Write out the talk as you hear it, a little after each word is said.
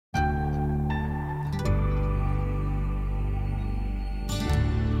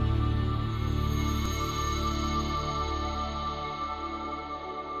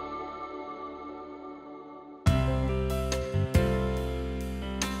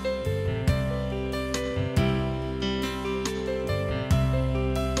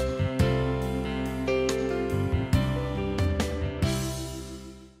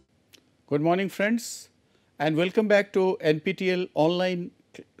Good morning friends and welcome back to NPTEL online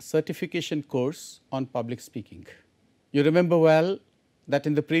certification course on public speaking. You remember well that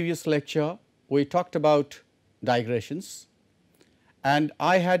in the previous lecture we talked about digressions and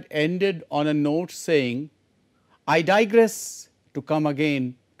I had ended on a note saying I digress to come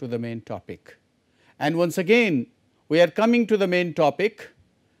again to the main topic. And once again we are coming to the main topic,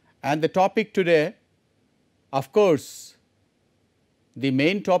 and the topic today, of course, the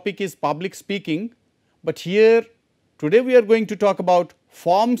main topic is public speaking, but here today we are going to talk about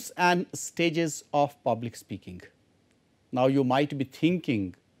forms and stages of public speaking. Now you might be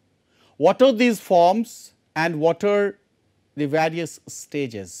thinking, what are these forms and what are the various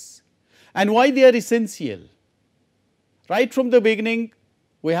stages and why they are essential? Right from the beginning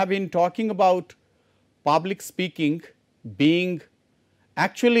we have been talking about public speaking being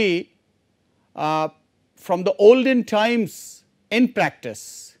actually from the olden times in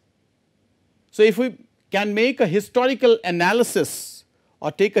practice. So, if we can make a historical analysis or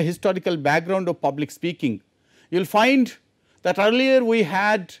take a historical background of public speaking, you will find that earlier we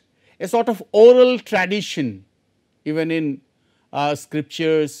had a sort of oral tradition even in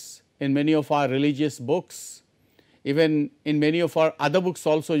scriptures, in many of our religious books, even in many of our other books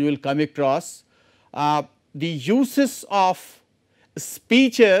also you will come across the uses of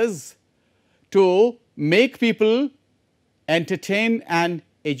speeches to make people entertain and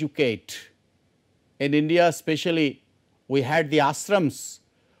educate. In India especially we had the ashrams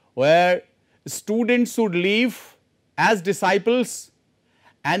where students would live as disciples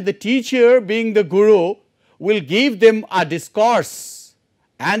and the teacher being the guru will give them a discourse,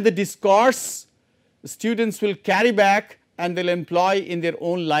 and the discourse students will carry back and they will employ in their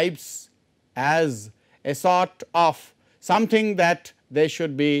own lives as a sort of something that they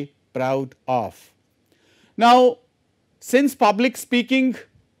should be proud of. Now, since public speaking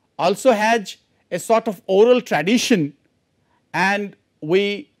also has a sort of oral tradition, and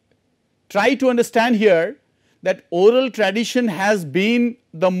we try to understand here that oral tradition has been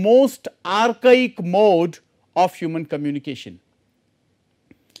the most archaic mode of human communication.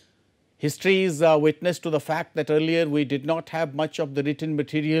 History is witness to the fact that earlier we did not have much of the written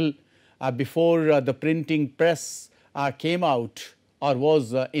material before the printing press came out or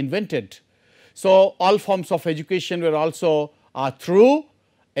was invented. So, all forms of education were also through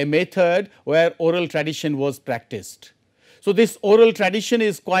a method where oral tradition was practiced. So, this oral tradition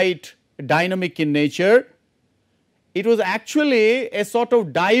is quite dynamic in nature. It was actually a sort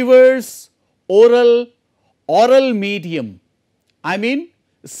of diverse oral medium, I mean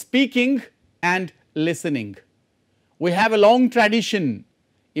speaking and listening. We have a long tradition,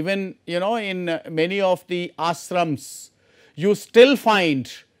 even in many of the ashrams you still find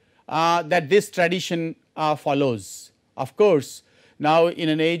that this tradition follows. Of course, now in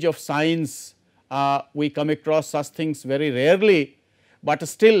an age of science we come across such things very rarely, but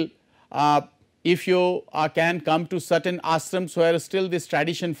still if you can come to certain ashrams where still this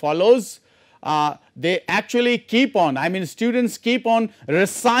tradition follows, they actually keep on, I mean students keep on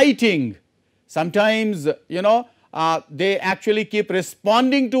reciting. Sometimes they actually keep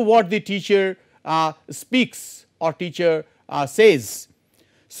responding to what the teacher speaks or teacher says.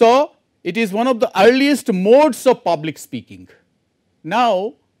 So, it is one of the earliest modes of public speaking.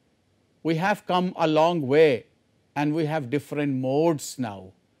 Now, we have come a long way and we have different modes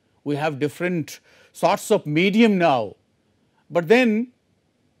now. We have different sorts of medium now. But then,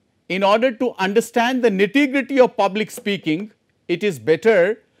 in order to understand the nitty-gritty of public speaking, it is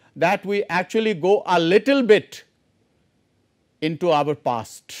better that we actually go a little bit into our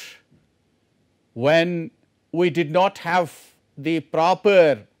past, when we did not have the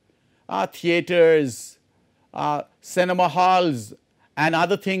proper theatres, cinema halls and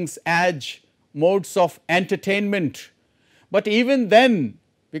other things as modes of entertainment. But even then,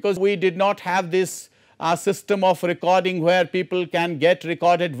 because we did not have this system of recording where people can get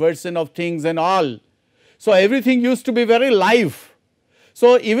recorded version of things and all. So, everything used to be very live.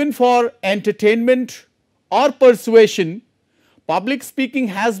 So, even for entertainment or persuasion, public speaking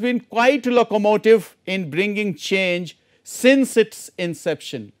has been quite locomotive in bringing change since its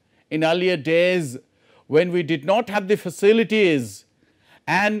inception. In earlier days when we did not have the facilities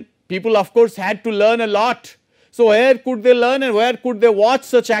and people of course had to learn a lot. So, where could they learn and where could they watch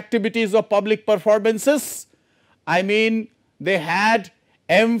such activities of public performances? I mean they had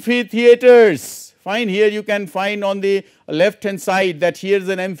amphitheaters. Fine, here you can find on the left hand side that here is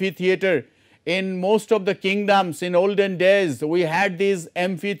an amphitheater. In most of the kingdoms in olden days we had these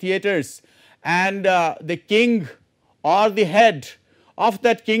amphitheaters, and the king or the head of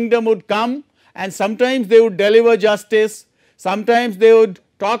that kingdom would come, and sometimes they would deliver justice, sometimes they would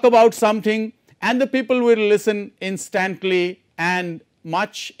talk about something and the people will listen instantly and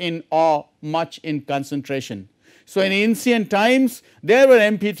much in awe, much in concentration. So, in ancient times there were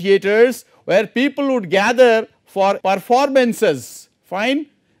amphitheaters where people would gather for performances, fine,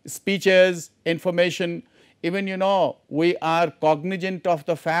 speeches, information. Even we are cognizant of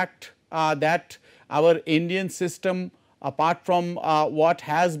the fact that our Indian system, apart from what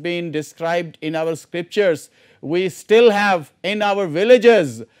has been described in our scriptures, we still have in our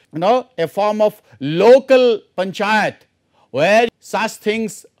villages a form of local panchayat where such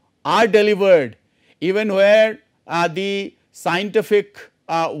things are delivered, even where the scientific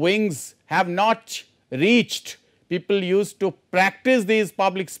wings have not reached. People used to practice these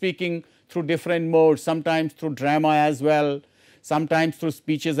public speaking through different modes, sometimes through drama as well, sometimes through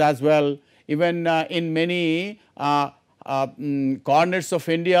speeches as well. Even in many corners of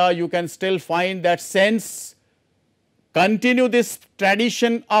India, you can still find that sense, continue this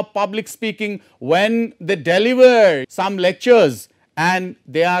tradition of public speaking when they deliver some lectures and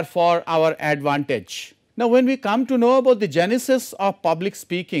they are for our advantage. Now, when we come to know about the genesis of public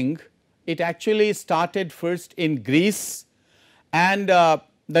speaking, it actually started first in Greece, and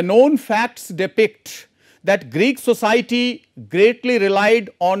the known facts depict that Greek society greatly relied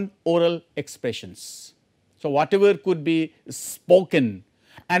on oral expressions. So, whatever could be spoken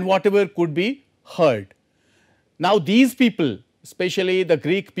and whatever could be heard. Now, these people, especially the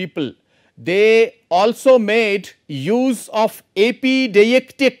Greek people, they also made use of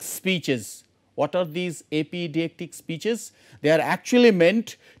epideictic speeches. What are these epideictic speeches? They are actually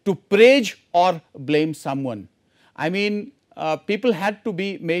meant to praise or blame someone. I mean, people had to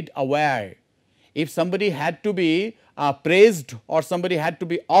be made aware. If somebody had to be praised or somebody had to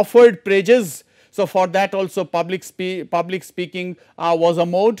be offered praises, so for that also public speaking was a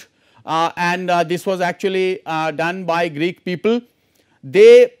mode, and this was actually done by Greek people.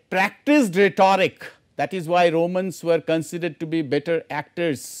 They practiced rhetoric, that is why Romans were considered to be better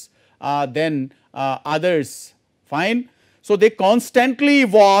actors than others, fine. So, they constantly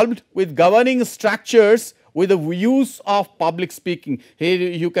evolved with governing structures with the use of public speaking. Here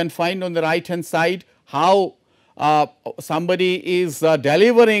you can find on the right hand side how somebody is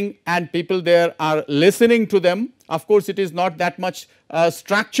delivering and people there are listening to them. Of course, it is not that much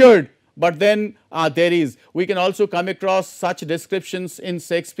structured, but then there is. We can also come across such descriptions in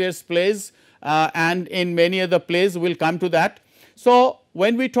Shakespeare's plays and in many other plays, we will come to that. So,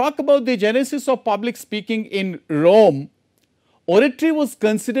 when we talk about the genesis of public speaking in Rome, oratory was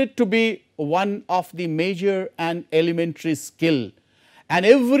considered to be one of the major and elementary skill, and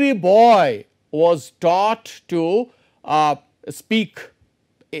every boy was taught to speak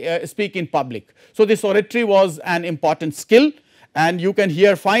in public. So, this oratory was an important skill, and you can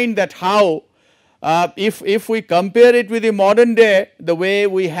here find that how if we compare it with the modern day, the way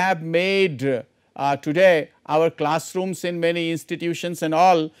we have made today our classrooms in many institutions and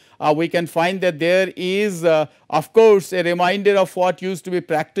all, we can find that there is of course a reminder of what used to be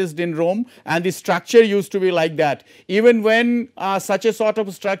practiced in Rome, and the structure used to be like that. Even when such a sort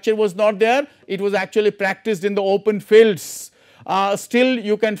of structure was not there, it was actually practiced in the open fields. Still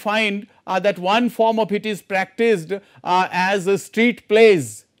you can find that one form of it is practiced as street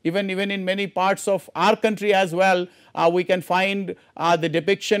plays. Even in many parts of our country as well, we can find the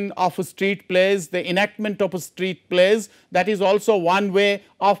depiction of street plays, the enactment of street plays. That is also one way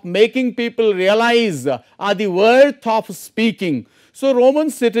of making people realize the worth of speaking. So,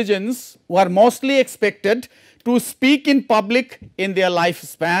 Roman citizens were mostly expected to speak in public in their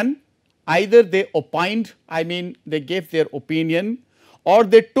lifespan. Either they opined, I mean they gave their opinion, or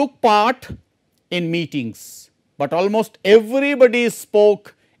they took part in meetings, but almost everybody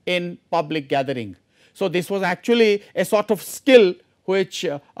spoke in public gathering. So, this was actually a sort of skill which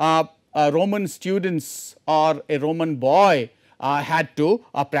Roman students or a Roman boy had to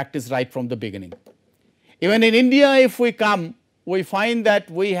practice right from the beginning. Even in India, if we come, we find that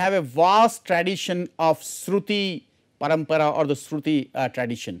we have a vast tradition of Shruti Parampara or the Shruti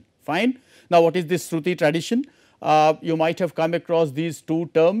tradition, fine. Now, what is this Shruti tradition? You might have come across these two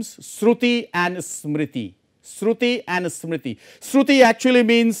terms, Shruti and Smriti. Shruti and Smriti. Shruti actually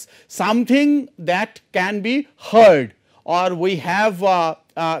means something that can be heard, or we have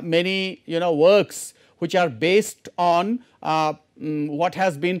many works which are based on what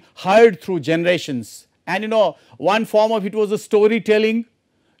has been heard through generations. And one form of it was a storytelling.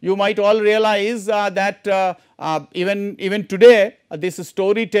 You might all realize that even today this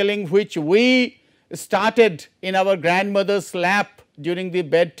storytelling which we started in our grandmother's lap during the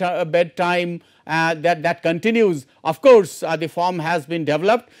bedtime, that continues. Of course, the form has been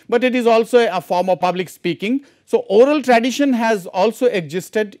developed, but it is also a form of public speaking. So, oral tradition has also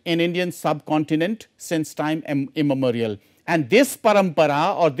existed in Indian subcontinent since time immemorial, and this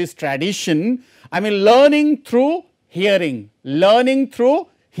parampara or this tradition, I mean learning through hearing,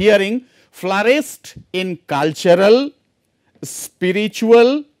 flourished in cultural,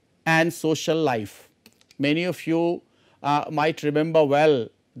 spiritual and social life. Many of you might remember well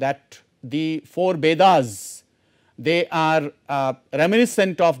that the 4 Vedas, they are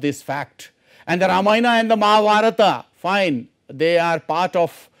reminiscent of this fact, and the Ramayana and the Mahabharata, fine, they are part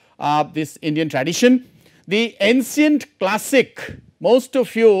of this Indian tradition. The ancient classic, most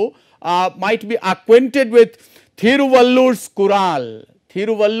of you might be acquainted with Thiruvallur's Kural.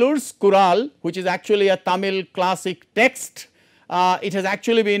 Thiruvallur's Kural, which is actually a Tamil classic text, it has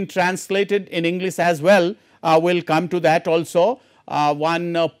actually been translated in English as well. We will come to that also.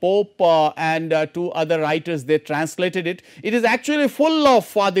 One pope and 2 other writers, they translated it. It is actually full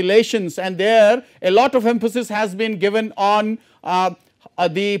of the lessons, and there a lot of emphasis has been given on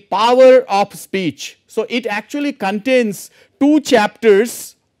the power of speech. So, it actually contains 2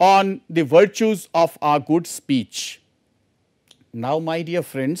 chapters on the virtues of our good speech. Now, my dear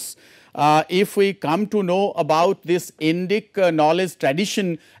friends, if we come to know about this Indic knowledge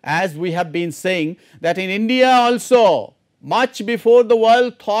tradition, as we have been saying, that in India also, much before the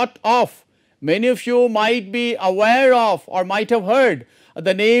world thought of, many of you might be aware of or might have heard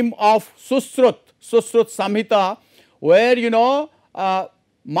the name of Susrut Samhita, where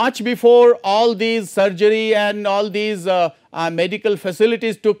much before all these surgery and all these medical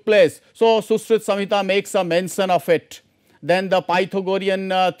facilities took place. So, Susrut Samhita makes a mention of it. Then the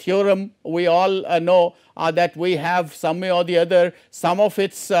Pythagorean theorem, we all know that we have some way or the other some of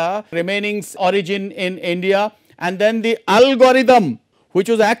its remaining origin in India, and then the algorithm, which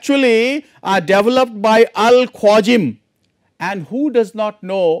was actually developed by Al-Khwarizm, and who does not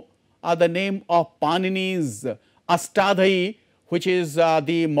know the name of Panini's Astadhyayi, which is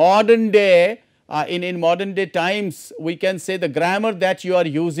the modern day, in modern day times we can say the grammar that you are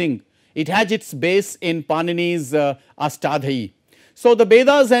using. It has its base in Panini's Astadhyayi. So, the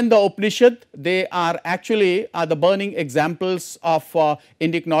Vedas and the Upanishad, they are actually the burning examples of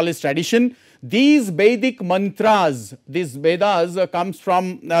Indic knowledge tradition. These Vedic mantras, these Vedas comes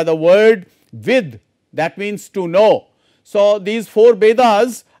from the word Vid, that means to know. So, these 4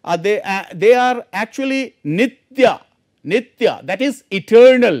 Vedas, they are actually Nitya, that is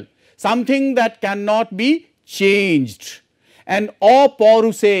eternal, something that cannot be changed. And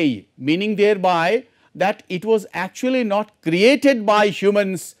Aparusei, meaning thereby that it was actually not created by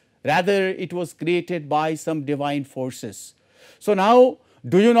humans, rather it was created by some divine forces. So, now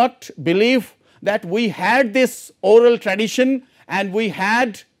do you not believe that we had this oral tradition and we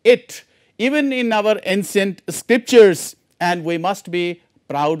had it even in our ancient scriptures, and we must be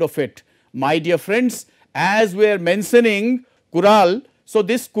proud of it. My dear friends, as we are mentioning Kural, so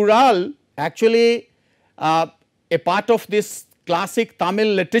this Kural actually a part of this classic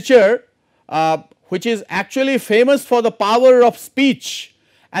Tamil literature, which is actually famous for the power of speech,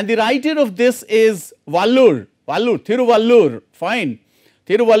 and the writer of this is Thiruvallur, fine,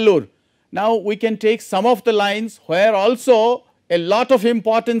 Thiruvallur. Now, we can take some of the lines where also a lot of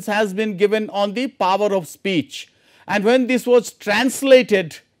importance has been given on the power of speech, and when this was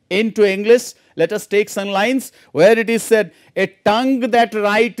translated into English, let us take some lines where it is said, "A tongue that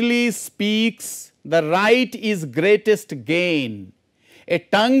rightly speaks, the right is greatest gain." A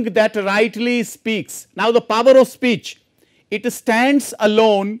tongue that rightly speaks. Now, the power of speech, it stands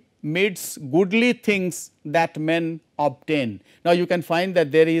alone midst goodly things that men obtain. Now, you can find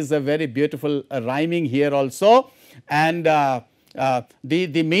that there is a very beautiful rhyming here also, and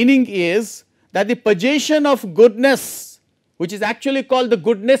the meaning is that the possession of goodness, which is actually called the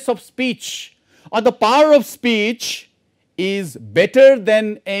goodness of speech or the power of speech, is better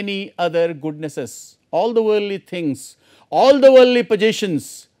than any other goodnesses. All the worldly things, all the worldly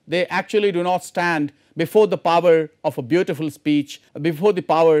possessions, they actually do not stand before the power of a beautiful speech, before the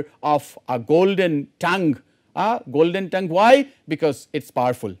power of a golden tongue. Golden tongue, why? Because it is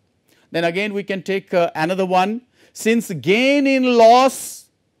powerful. Then again we can take another one. Since gain in loss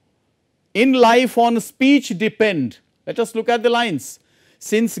in life on speech depend. Let us look at the lines.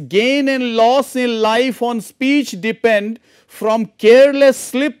 Since gain and loss in life on speech depend, from careless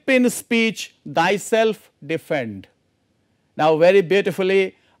slip in speech thyself defend. Now, very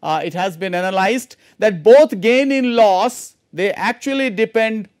beautifully it has been analyzed that both gain and loss, they actually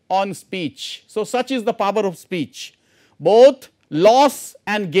depend on speech. So, such is the power of speech. Both loss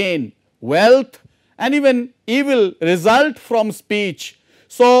and gain, wealth and even evil result from speech.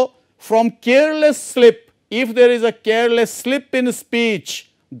 So, from careless slip, if there is a careless slip in speech,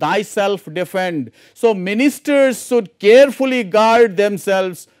 thyself defend. So, ministers should carefully guard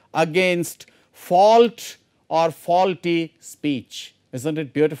themselves against fault or faulty speech. Isn't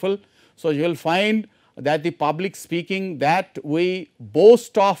it beautiful? So, you will find that the public speaking that we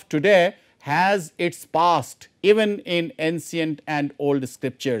boast of today has its past even in ancient and old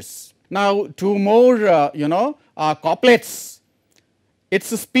scriptures. Now, two more couplets.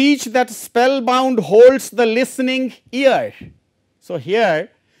 It's a speech that spellbound holds the listening ear. So, here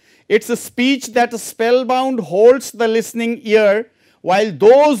it's a speech that spellbound holds the listening ear, while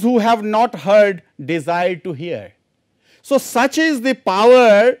those who have not heard desire to hear. So, such is the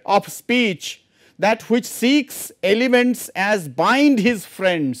power of speech, that which seeks elements as bind his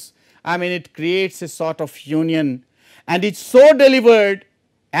friends. I mean, it creates a sort of union, and it's so delivered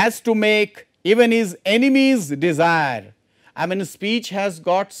as to make even his enemies desire. I mean, speech has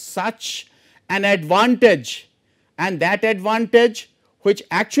got such an advantage, and that advantage which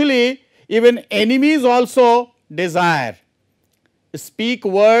actually even enemies also desire. Speak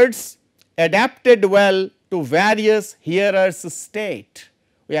words adapted well to various hearers' state.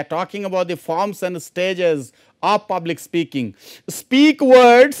 We are talking about the forms and stages of public speaking. Speak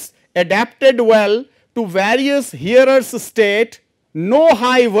words adapted well to various hearers' state. No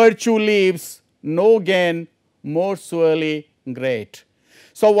high virtue leaves, no gain more surely great.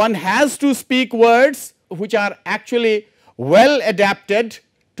 So, one has to speak words which are actually well adapted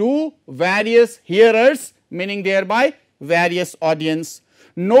to various hearers, meaning thereby various audience.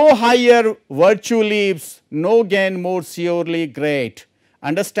 No higher virtue leaves, no gain more surely great.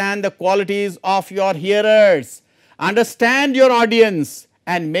 Understand the qualities of your hearers, understand your audience,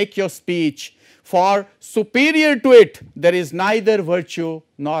 and make your speech, for superior to it there is neither virtue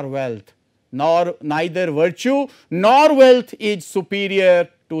nor wealth. Neither virtue nor wealth is superior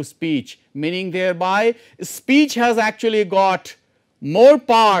to speech, meaning thereby speech has actually got more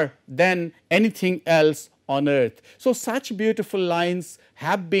power than anything else on earth. So, such beautiful lines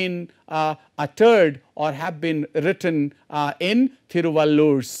have been uttered or have been written in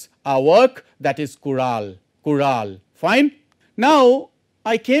Thiruvallur's work, that is Kural. Fine. Now,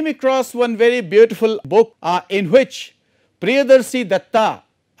 I came across one very beautiful book in which Priyadarshi Datta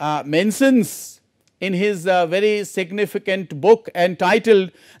mentions in his very significant book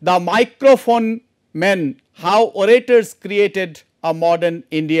entitled The Microphone Men, How Orators Created a Modern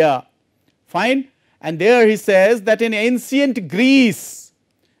India. Fine. And there he says that in ancient Greece,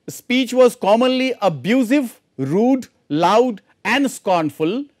 speech was commonly abusive, rude, loud and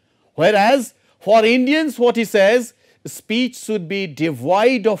scornful, whereas for Indians what he says, speech should be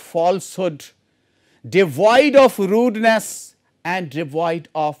devoid of falsehood, devoid of rudeness and devoid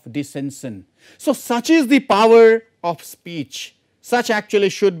of dissension. So, such is the power of speech, such actually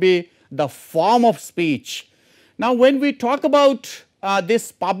should be the form of speech. Now, when we talk about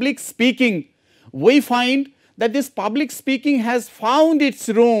this public speaking, we find that this public speaking has found its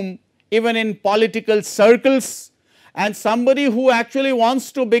room even in political circles, and somebody who actually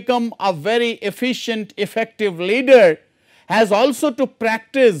wants to become a very efficient, effective leader has also to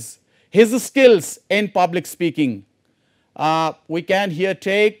practice his skills in public speaking. We can here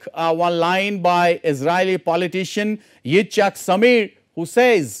take one line by Israeli politician Yitzhak Samir, who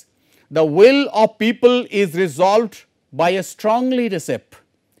says, "The will of people is resolved by a strong leadership.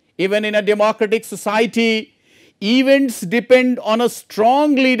 Even in a democratic society, events depend on a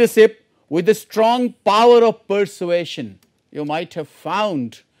strong leadership with a strong power of persuasion." You might have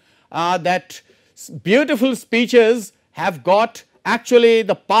found that beautiful speeches have got actually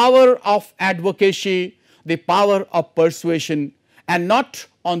the power of advocacy, the power of persuasion, and not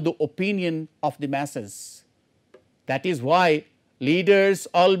on the opinion of the masses. That is why leaders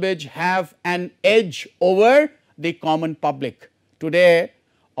always have an edge over the common public. Today,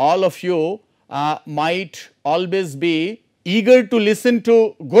 all of you might always be eager to listen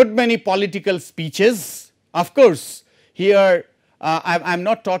to good many political speeches. Of course, here I am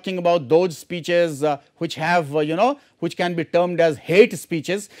not talking about those speeches which have which can be termed as hate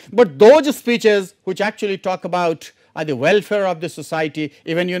speeches, but those speeches which actually talk about the welfare of the society.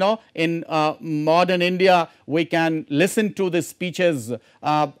 Even in modern India, we can listen to the speeches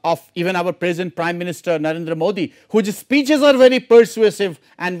of even our present Prime Minister Narendra Modi, whose speeches are very persuasive,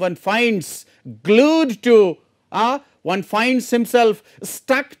 and one finds glued to, one finds himself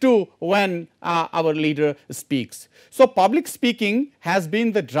stuck to when our leader speaks. So, public speaking has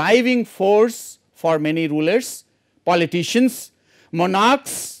been the driving force for many rulers, politicians,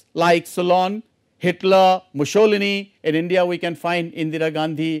 monarchs like Solon, Hitler, Mussolini. In India we can find Indira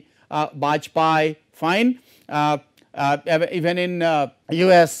Gandhi, Vajpayee, fine. Even in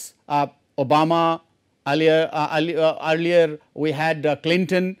US, Obama, earlier we had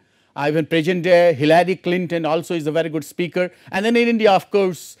Clinton, even present day Hillary Clinton also is a very good speaker, and then in India of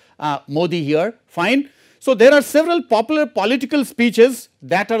course Modi here, fine. So, there are several popular political speeches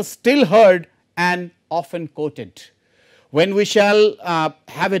that are still heard and often quoted. When we shall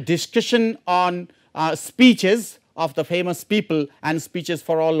have a discussion on speeches of the famous people and speeches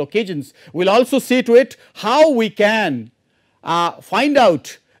for all occasions, we will also see to it how we can find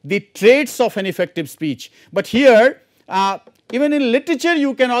out the traits of an effective speech. But here even in literature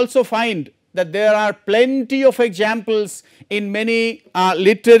you can also find that there are plenty of examples in many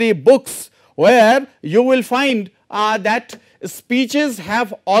literary books where you will find that speeches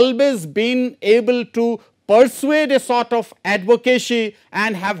have always been able to persuade a sort of advocacy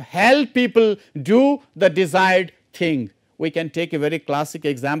and have helped people do the desired thing. We can take a very classic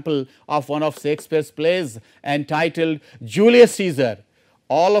example of one of Shakespeare's plays entitled Julius Caesar.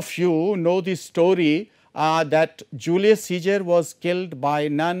 All of you know the story that Julius Caesar was killed by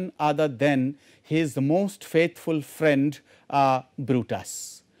none other than his most faithful friend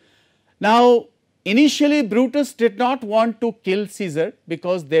Brutus. Now, initially Brutus did not want to kill Caesar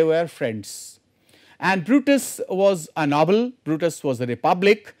because they were friends, and Brutus was a noble, Brutus was a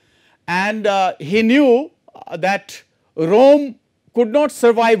republic, and he knew that Rome could not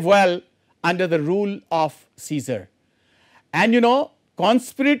survive well under the rule of Caesar. And you know,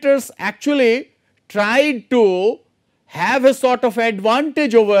 conspirators actually tried to have a sort of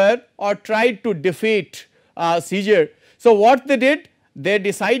advantage over or tried to defeat Caesar. So, what they did? They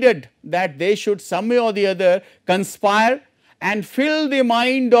decided that they should some way or the other conspire and fill the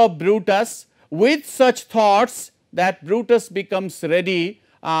mind of Brutus with such thoughts that Brutus becomes ready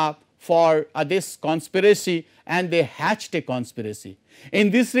for this conspiracy, and they hatched a conspiracy.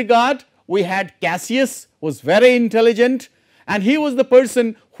 In this regard, we had Cassius, who was very intelligent, and he was the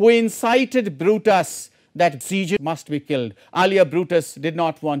person who incited Brutus that Caesar must be killed. Earlier Brutus did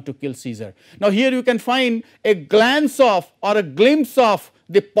not want to kill Caesar. Now, here you can find a glance of or a glimpse of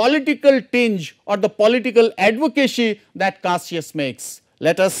the political tinge or the political advocacy that Cassius makes.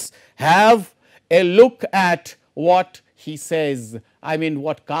 Let us have a look at what he says, I mean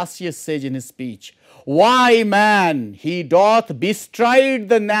what Cassius says in his speech. Why, man, he doth bestride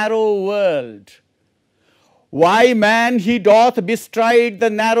the narrow world. Why, man, he doth bestride the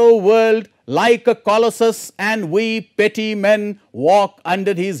narrow world like a colossus, and we petty men walk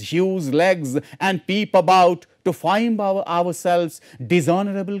under his huge legs and peep about to find ourselves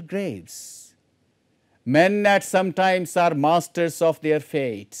dishonorable graves. Men at sometimes are masters of their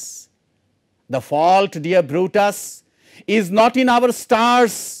fates. The fault, dear Brutus, is not in our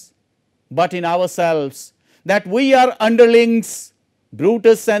stars, but in ourselves, that we are underlings,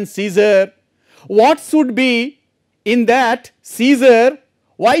 Brutus and Caesar. What should be in that Caesar?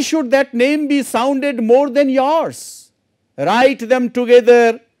 Why should that name be sounded more than yours? Write them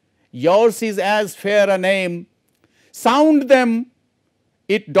together, yours is as fair a name. Sound them,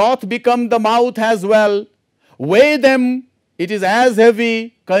 it doth become the mouth as well. Weigh them, it is as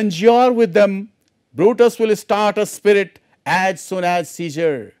heavy, conjure with them. Brutus will start a spirit as soon as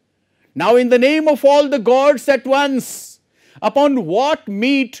Caesar. Now, in the name of all the gods at once, upon what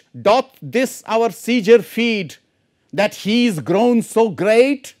meat doth this our Caesar feed, that he is grown so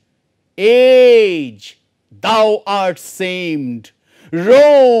great? Age, thou art shamed.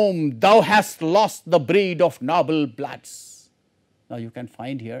 Rome, thou hast lost the breed of noble bloods. Now, you can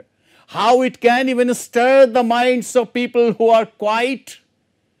find here how it can even stir the minds of people who are quiet,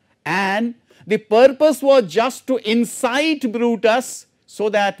 and the purpose was just to incite Brutus so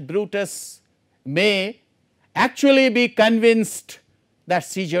that Brutus may actually be convinced that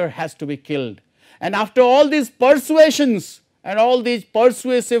Caesar has to be killed. And after all these persuasions and all these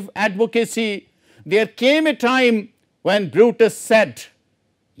persuasive advocacy, there came a time when Brutus said,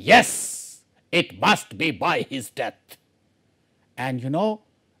 yes, it must be by his death. And you know,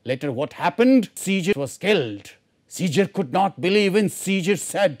 later what happened? Caesar was killed. Caesar could not believe when Caesar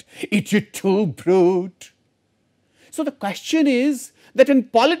said, it is too brute. So, the question is that in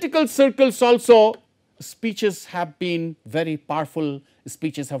political circles also, speeches have been very powerful,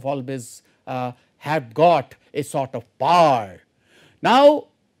 speeches have always have got a sort of power. Now,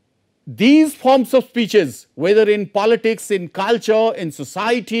 these forms of speeches, whether in politics, in culture, in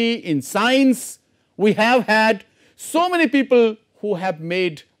society, in science, we have had so many people who have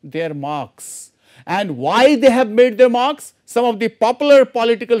made their marks. And why they have made their marks? Some of the popular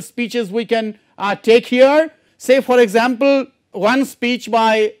political speeches we can take here. Say for example, one speech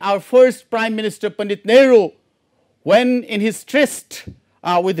by our first Prime Minister Pandit Nehru, when in his tryst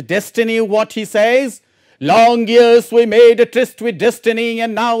with destiny, what he says. Long years we made a tryst with destiny,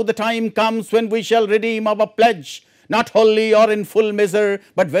 and now the time comes when we shall redeem our pledge, not wholly or in full measure,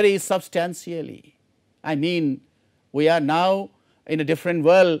 but very substantially. I mean, we are now in a different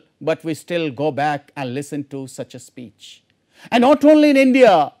world, but we still go back and listen to such a speech. And not only in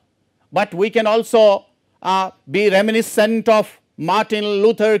India, but we can also be reminiscent of Martin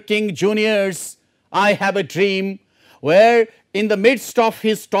Luther King Jr.'s I Have a Dream, where in the midst of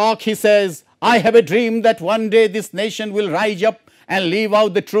his talk he says, I have a dream that one day this nation will rise up and live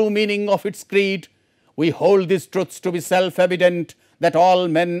out the true meaning of its creed. We hold these truths to be self-evident, that all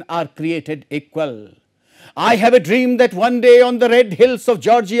men are created equal. I have a dream that one day on the red hills of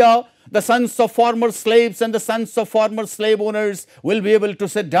Georgia, the sons of former slaves and the sons of former slave owners will be able to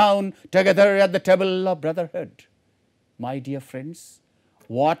sit down together at the table of brotherhood. My dear friends,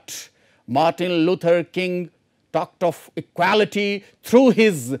 what Martin Luther King talked of equality through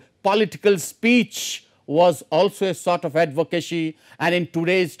his political speech was also a sort of advocacy, and in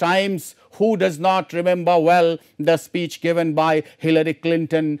today's times, who does not remember well the speech given by Hillary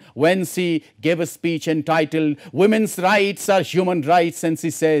Clinton when she gave a speech entitled Women's Rights Are Human Rights, and she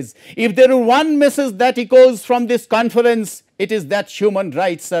says, if there is one message that echoes from this conference, it is that human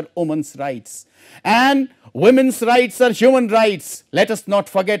rights are women's rights. And women's rights are human rights. Let us not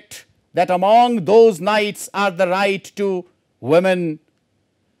forget that among those rights are the right to women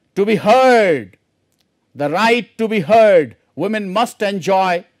to be heard. The right to be heard. Women must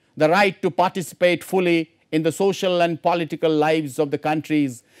enjoy the right to participate fully in the social and political lives of the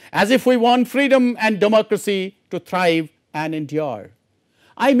countries, as if we want freedom and democracy to thrive and endure.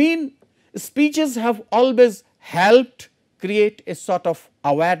 I mean, speeches have always helped create a sort of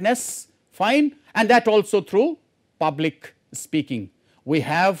awareness, fine, and that also through public speaking. We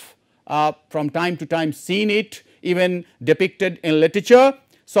have from time to time seen it even depicted in literature.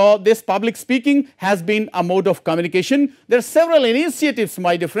 So, this public speaking has been a mode of communication. There are several initiatives,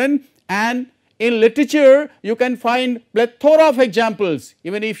 my dear friend, and in literature you can find plethora of examples.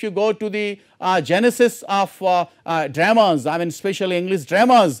 Even if you go to the genesis of dramas, I mean especially English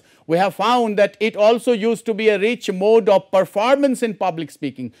dramas, we have found that it also used to be a rich mode of performance in public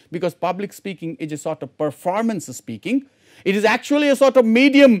speaking, because public speaking is a sort of performance speaking. It is actually a sort of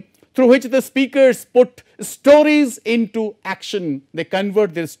medium through which the speakers put stories into action. They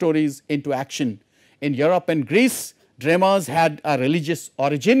convert their stories into action. In Europe and Greece, dramas had a religious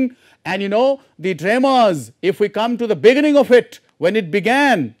origin, and you know, the dramas, if we come to the beginning of it, when it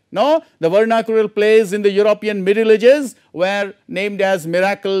began, no, the vernacular plays in the European Middle Ages were named as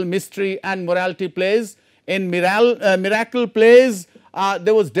miracle, mystery and morality plays. In miracle plays,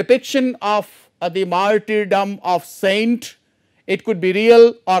 there was depiction of the martyrdom of saint. It could be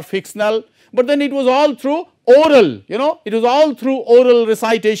real or fictional, but then it was all through oral, you know, it was all through oral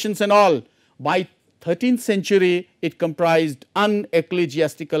recitations and all. By 13th century, it comprised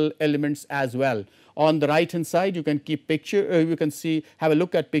unecclesiastical elements as well. On the right hand side, you can keep picture, you can see, have a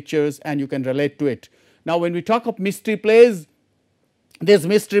look at pictures and you can relate to it. Now, when we talk of mystery plays, these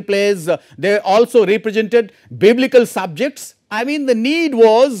mystery plays, they also represented biblical subjects. I mean, the need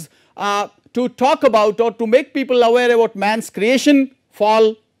was to talk about or to make people aware about man's creation,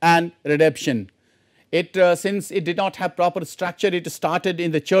 fall and redemption. It since it did not have proper structure, it started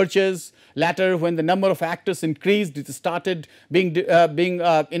in the churches. Later, when the number of actors increased, it started being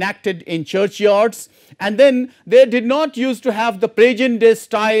enacted in churchyards, and then they did not used to have the present day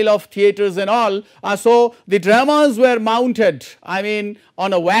style of theatres and all. So the dramas were mounted, I mean,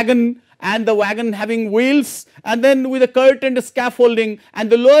 on a wagon, and the wagon having wheels, and then with a curtained scaffolding, and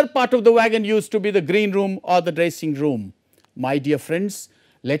the lower part of the wagon used to be the green room or the dressing room. My dear friends,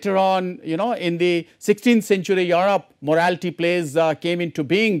 later on, you know, in the 16th century Europe, morality plays came into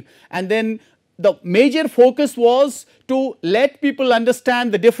being, and then the major focus was to let people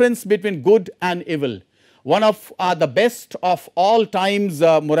understand the difference between good and evil. One of the best of all times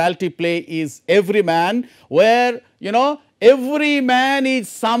morality play is Every Man, where, you know, every man is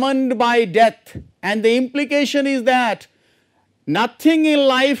summoned by death, and the implication is that nothing in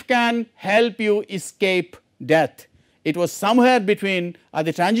life can help you escape death. It was somewhere between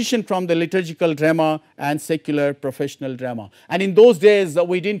the transition from the liturgical drama and secular professional drama. And in those days,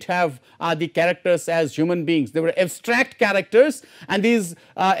 we did not have the characters as human beings. They were abstract characters, and these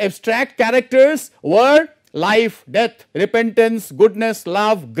abstract characters were life, death, repentance, goodness,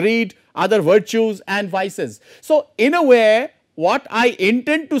 love, greed, other virtues and vices. So, in a way, what I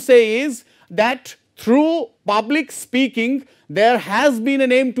intend to say is that through public speaking, there has been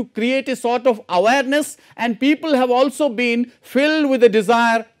an aim to create a sort of awareness, and people have also been filled with a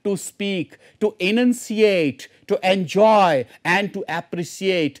desire to speak, to enunciate, to enjoy and to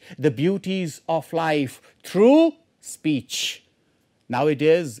appreciate the beauties of life through speech.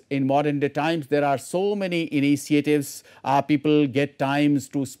 Nowadays, in modern day times, there are so many initiatives. People get times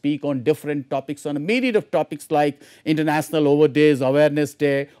to speak on different topics, on a myriad of topics like International Over Days, Awareness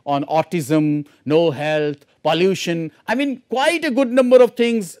Day, on autism, no health, pollution. I mean, quite a good number of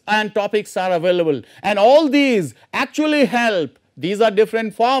things and topics are available. And all these actually help. These are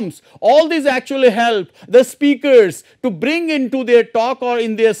different forms. All these actually help the speakers to bring into their talk or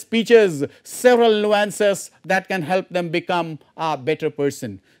in their speeches several nuances that can help them become a better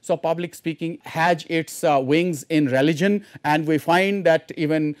person. So, public speaking has its wings in religion, and we find that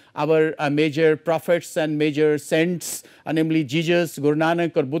even our major prophets and major saints, namely Jesus, Guru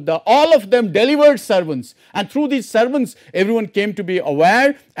Nanak or Buddha, all of them delivered sermons, and through these sermons everyone came to be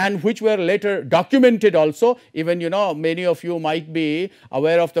aware, and which were later documented also. Even many of you might be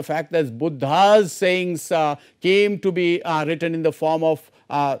aware of the fact that Buddha's sayings came to be written in the form of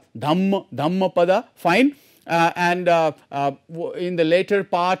Dhammapada, fine. In the later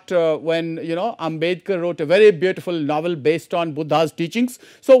part, when Ambedkar wrote a very beautiful novel based on Buddha's teachings.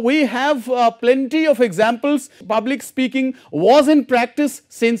 So, we have plenty of examples. Public speaking was in practice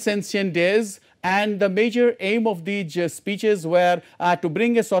since ancient days, and the major aim of these speeches were to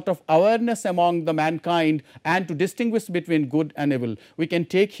bring a sort of awareness among the mankind and to distinguish between good and evil. We can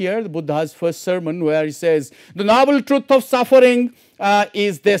take here the Buddha's first sermon, where he says, "The noble truth of suffering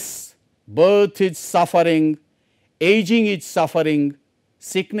is this: birth is suffering, aging is suffering,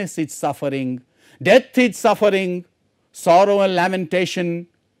 sickness is suffering, death is suffering, sorrow and lamentation,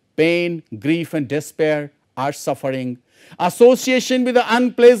 pain, grief and despair are suffering. Association with the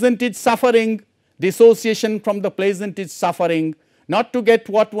unpleasant is suffering, dissociation from the pleasant is suffering, not to get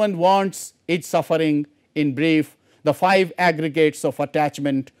what one wants is suffering. In brief, the 5 aggregates of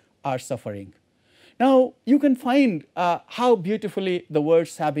attachment are suffering." Now, you can find how beautifully the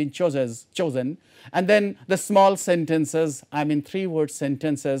words have been chosen, and then the small sentences, 3-word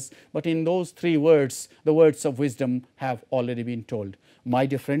sentences, but in those 3 words, the words of wisdom have already been told. My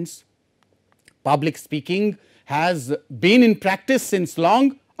dear friends, public speaking has been in practice since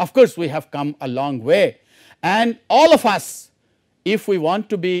long. Of course, we have come a long way, and all of us, if we want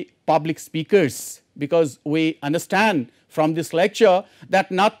to be public speakers, because we understand from this lecture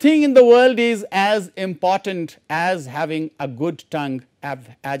that nothing in the world is as important as having a good tongue,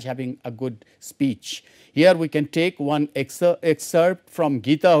 as having a good speech. Here we can take one excerpt from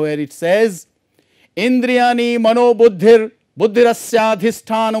Gita, where it says, "Indriyani mano buddhir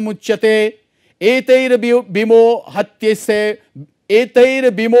buddhirasyadhisthana muchyate eteir bimo hatyese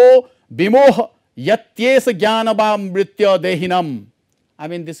eteir bimo yatyesa jnanabamritya dehinam."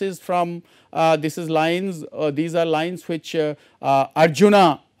 This is from these are lines which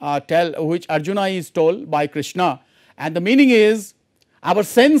Arjuna is told by Krishna, and the meaning is, our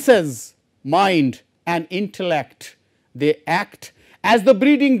senses, mind and intellect, they act as the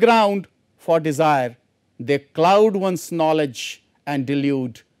breeding ground for desire. They cloud one's knowledge and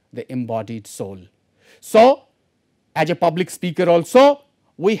delude the embodied soul. So, as a public speaker also,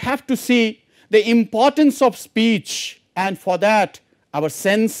 we have to see the importance of speech, and for that our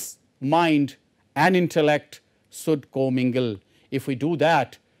sense, mind and intellect should commingle. If we do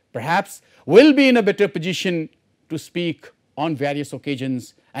that, perhaps we will be in a better position to speak on various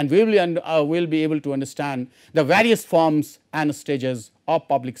occasions, and we will be able to understand the various forms and stages of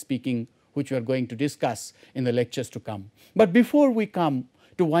public speaking, which we are going to discuss in the lectures to come. But before we come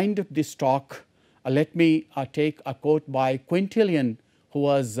to wind up this talk, let me take a quote by Quintilian, who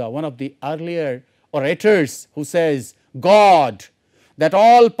was one of the earlier orators, who says, "God, that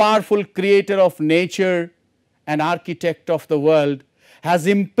all-powerful creator of nature and architect of the world, has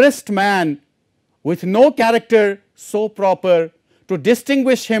impressed man with no character so proper to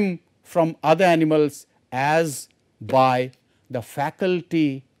distinguish him from other animals as by the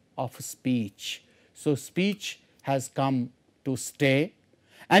faculty of speech." So, speech has come to stay,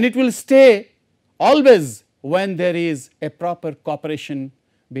 and it will stay always when there is a proper cooperation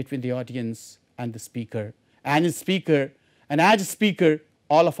between the audience and the speaker. And as a speaker,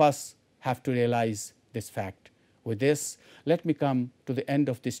 all of us have to realize this fact. With this, let me come to the end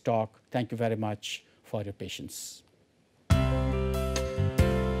of this talk. Thank you very much for your patience.